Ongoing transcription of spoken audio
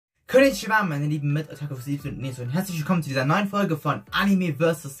Konnichiwa, meine lieben Mit-Otaku und herzlich willkommen zu dieser neuen Folge von Anime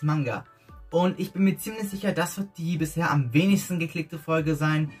vs. Manga. Und ich bin mir ziemlich sicher, das wird die bisher am wenigsten geklickte Folge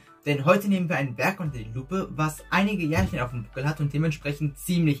sein, denn heute nehmen wir ein Werk unter die Lupe, was einige Jährchen auf dem Buckel hat und dementsprechend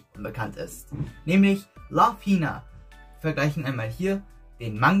ziemlich unbekannt ist. Nämlich Hina. Wir vergleichen einmal hier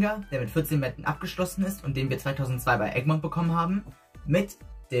den Manga, der mit 14 Bänden abgeschlossen ist und den wir 2002 bei Egmont bekommen haben, mit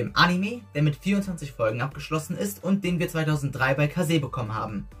dem Anime, der mit 24 Folgen abgeschlossen ist und den wir 2003 bei Kase bekommen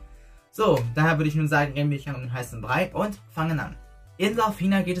haben. So, daher würde ich nun sagen, reden wir hier um den heißen Brei und fangen an. In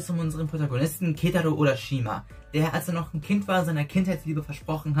Hina geht es um unseren Protagonisten Ketaro Urashima, der, als er noch ein Kind war, seiner Kindheitsliebe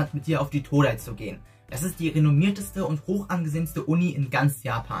versprochen hat, mit ihr auf die Todai zu gehen. Das ist die renommierteste und hoch angesehenste Uni in ganz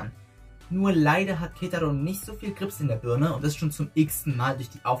Japan. Nur leider hat Ketaro nicht so viel Grips in der Birne und ist schon zum x-ten Mal durch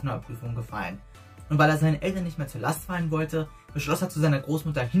die Aufnahmeprüfung gefallen. Und weil er seinen Eltern nicht mehr zur Last fallen wollte, beschloss er, zu seiner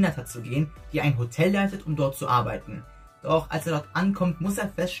Großmutter Hina zu gehen, die ein Hotel leitet, um dort zu arbeiten. Doch als er dort ankommt, muss er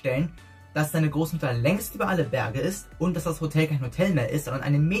feststellen, dass seine Großmutter längst über alle Berge ist und dass das Hotel kein Hotel mehr ist, sondern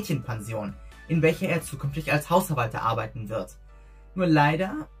eine Mädchenpension, in welcher er zukünftig als Hausverwalter arbeiten wird. Nur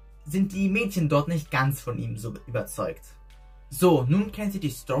leider sind die Mädchen dort nicht ganz von ihm so überzeugt. So, nun kennt ihr die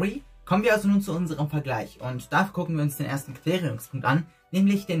Story. Kommen wir also nun zu unserem Vergleich und dafür gucken wir uns den ersten Klärungspunkt an,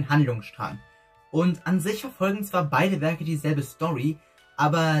 nämlich den Handlungsstrang. Und an sich verfolgen zwar beide Werke dieselbe Story,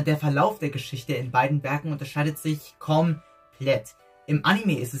 aber der Verlauf der Geschichte in beiden Werken unterscheidet sich komplett. Im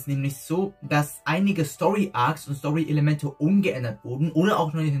Anime ist es nämlich so, dass einige Story-Arcs und Story-Elemente umgeändert wurden oder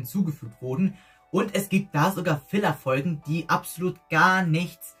auch neu hinzugefügt wurden und es gibt da sogar Filler-Folgen, die absolut gar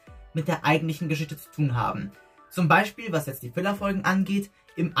nichts mit der eigentlichen Geschichte zu tun haben. Zum Beispiel, was jetzt die Filler-Folgen angeht,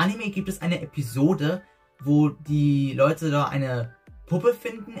 im Anime gibt es eine Episode, wo die Leute da eine Puppe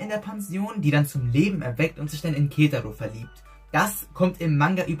finden in der Pension, die dann zum Leben erweckt und sich dann in Ketaro verliebt. Das kommt im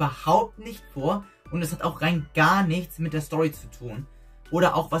Manga überhaupt nicht vor und es hat auch rein gar nichts mit der Story zu tun.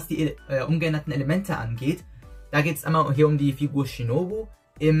 Oder auch was die umgeänderten Elemente angeht. Da geht es einmal hier um die Figur Shinobu.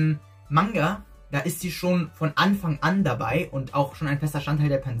 Im Manga, da ist sie schon von Anfang an dabei und auch schon ein fester Bestandteil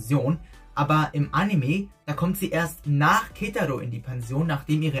der Pension. Aber im Anime, da kommt sie erst nach Ketaro in die Pension,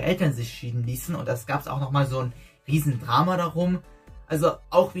 nachdem ihre Eltern sich schieden ließen. Und das gab es auch nochmal so ein Riesendrama darum. Also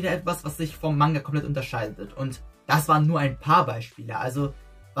auch wieder etwas, was sich vom Manga komplett unterscheidet. Und das waren nur ein paar Beispiele. Also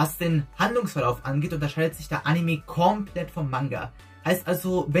was den Handlungsverlauf angeht, unterscheidet sich der Anime komplett vom Manga. Heißt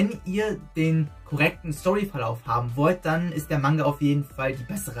also, wenn ihr den korrekten Storyverlauf haben wollt, dann ist der Manga auf jeden Fall die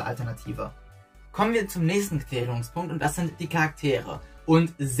bessere Alternative. Kommen wir zum nächsten Klärungspunkt und das sind die Charaktere.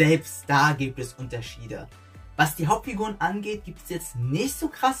 Und selbst da gibt es Unterschiede. Was die Hauptfiguren angeht, gibt es jetzt nicht so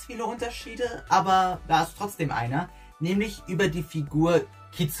krass viele Unterschiede, aber da ist trotzdem einer, nämlich über die Figur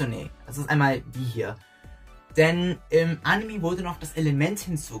Kitsune. Das ist einmal die hier. Denn im Anime wurde noch das Element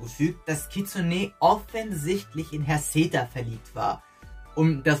hinzugefügt, dass Kitsune offensichtlich in Herr Seta verliebt war.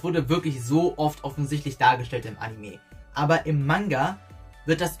 Und das wurde wirklich so oft offensichtlich dargestellt im Anime. Aber im Manga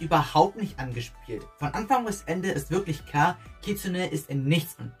wird das überhaupt nicht angespielt. Von Anfang bis Ende ist wirklich klar, Kitsune ist in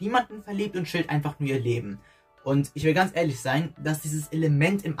nichts und niemanden verliebt und chillt einfach nur ihr Leben. Und ich will ganz ehrlich sein, dass dieses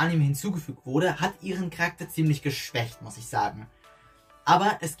Element im Anime hinzugefügt wurde, hat ihren Charakter ziemlich geschwächt, muss ich sagen.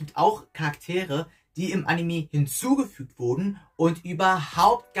 Aber es gibt auch Charaktere, die im Anime hinzugefügt wurden und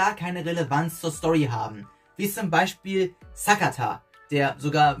überhaupt gar keine Relevanz zur Story haben. Wie zum Beispiel Sakata, der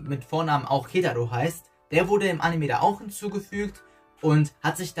sogar mit Vornamen auch Ketaro heißt. Der wurde im Anime da auch hinzugefügt und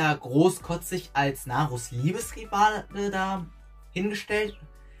hat sich da großkotzig als Narus Liebesrivale da hingestellt.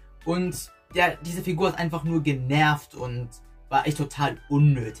 Und ja, diese Figur hat einfach nur genervt und war echt total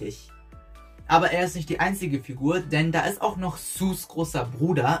unnötig. Aber er ist nicht die einzige Figur, denn da ist auch noch Sus großer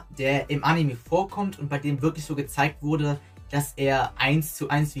Bruder, der im Anime vorkommt und bei dem wirklich so gezeigt wurde, dass er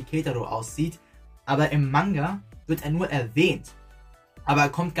 1:1 wie Ketaro aussieht. Aber im Manga wird er nur erwähnt, aber er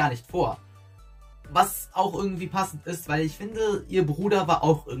kommt gar nicht vor. Was auch irgendwie passend ist, weil ich finde, ihr Bruder war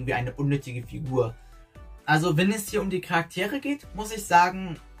auch irgendwie eine unnötige Figur. Also wenn es hier um die Charaktere geht, muss ich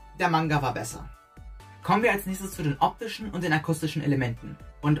sagen, der Manga war besser. Kommen wir als nächstes zu den optischen und den akustischen Elementen.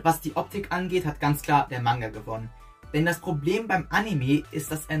 Und was die Optik angeht, hat ganz klar der Manga gewonnen. Denn das Problem beim Anime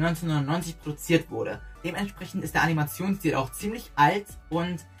ist, dass er 1999 produziert wurde. Dementsprechend ist der Animationsstil auch ziemlich alt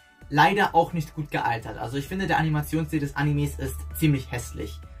und leider auch nicht gut gealtert. Also ich finde, der Animationsstil des Animes ist ziemlich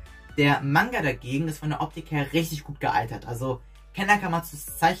hässlich. Der Manga dagegen ist von der Optik her richtig gut gealtert. Also Ken Akamatsus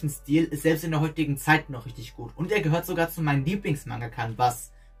Zeichenstil ist selbst in der heutigen Zeit noch richtig gut. Und er gehört sogar zu meinen Lieblingsmangakan,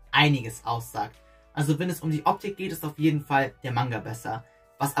 was einiges aussagt. Also wenn es um die Optik geht, ist auf jeden Fall der Manga besser.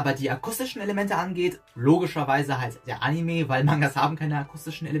 Was aber die akustischen Elemente angeht, logischerweise halt der Anime, weil Mangas haben keine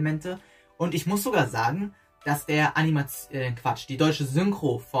akustischen Elemente. Und ich muss sogar sagen, dass der die deutsche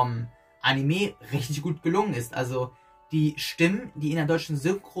Synchro vom Anime richtig gut gelungen ist. Also die Stimmen, die in der deutschen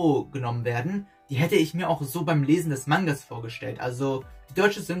Synchro genommen werden, die hätte ich mir auch so beim Lesen des Mangas vorgestellt. Also die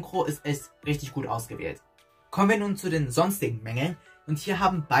deutsche Synchro ist echt richtig gut ausgewählt. Kommen wir nun zu den sonstigen Mängeln und hier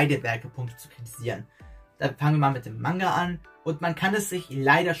haben beide Werke Punkte zu kritisieren. Da fangen wir mal mit dem Manga an und man kann es sich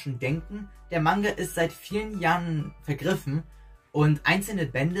leider schon denken, der Manga ist seit vielen Jahren vergriffen und einzelne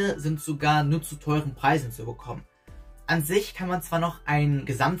Bände sind sogar nur zu teuren Preisen zu bekommen. An sich kann man zwar noch ein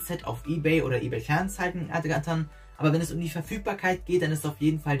Gesamtset auf eBay oder eBay Kleinanzeigen ergattern, aber wenn es um die Verfügbarkeit geht, dann ist auf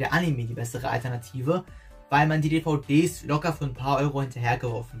jeden Fall der Anime die bessere Alternative, weil man die DVDs locker für ein paar Euro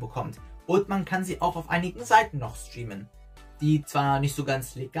hinterhergeworfen bekommt. Und man kann sie auch auf einigen Seiten noch streamen, die zwar nicht so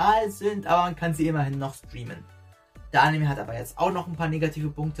ganz legal sind, aber man kann sie immerhin noch streamen. Der Anime hat aber jetzt auch noch ein paar negative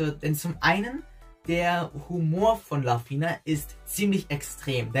Punkte, denn zum einen, der Humor von Hina ist ziemlich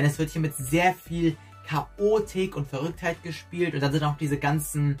extrem, denn es wird hier mit sehr viel Chaotik und Verrücktheit gespielt und dann sind auch diese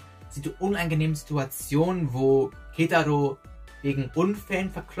ganzen unangenehmen Situationen, wo Ketaro wegen Unfällen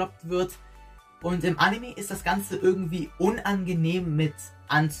verkloppt wird. Und im Anime ist das Ganze irgendwie unangenehm mit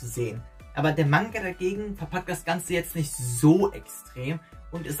anzusehen. Aber der Manga dagegen verpackt das Ganze jetzt nicht so extrem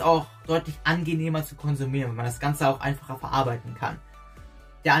und ist auch deutlich angenehmer zu konsumieren, weil man das Ganze auch einfacher verarbeiten kann.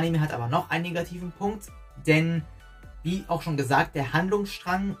 Der Anime hat aber noch einen negativen Punkt, denn wie auch schon gesagt, der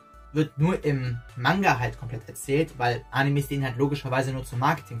Handlungsstrang wird nur im Manga halt komplett erzählt, weil Animes dienen halt logischerweise nur zu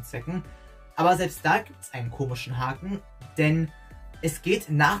Marketingzwecken. Aber selbst da gibt es einen komischen Haken, denn es geht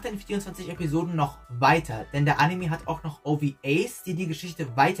nach den 24 Episoden noch weiter, denn der Anime hat auch noch OVAs, die die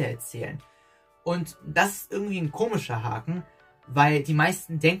Geschichte weitererzählen. Und das ist irgendwie ein komischer Haken, weil die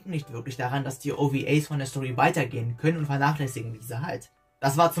meisten denken nicht wirklich daran, dass die OVAs von der Story weitergehen können und vernachlässigen diese halt.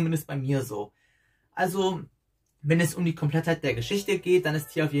 Das war zumindest bei mir so. Also, wenn es um die Komplettheit der Geschichte geht, dann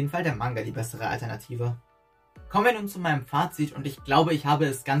ist hier auf jeden Fall der Manga die bessere Alternative. Kommen wir nun zu meinem Fazit und ich glaube, ich habe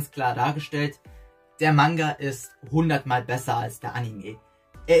es ganz klar dargestellt. Der Manga ist 100-mal besser als der Anime.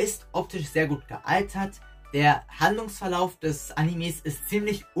 Er ist optisch sehr gut gealtert. Der Handlungsverlauf des Animes ist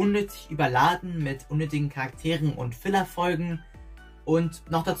ziemlich unnötig überladen mit unnötigen Charakteren und Fillerfolgen. Und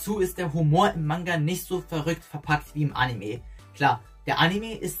noch dazu ist der Humor im Manga nicht so verrückt verpackt wie im Anime. Klar, der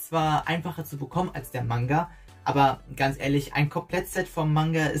Anime ist zwar einfacher zu bekommen als der Manga, aber ganz ehrlich, ein Komplettset vom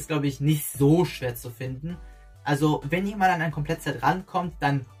Manga ist, glaube ich, nicht so schwer zu finden. Also, wenn ihr mal an ein Komplettset rankommt,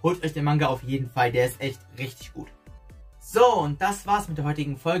 dann holt euch den Manga auf jeden Fall, der ist echt richtig gut. So, und das war's mit der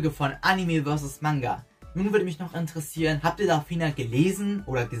heutigen Folge von Anime vs. Manga. Nun würde mich noch interessieren, habt ihr Hina gelesen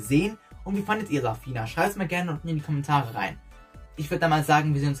oder gesehen? Und wie fandet ihr Hina? Schreibt es mal gerne unten in die Kommentare rein. Ich würde dann mal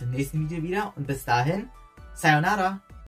sagen, wir sehen uns im nächsten Video wieder und bis dahin, Sayonara!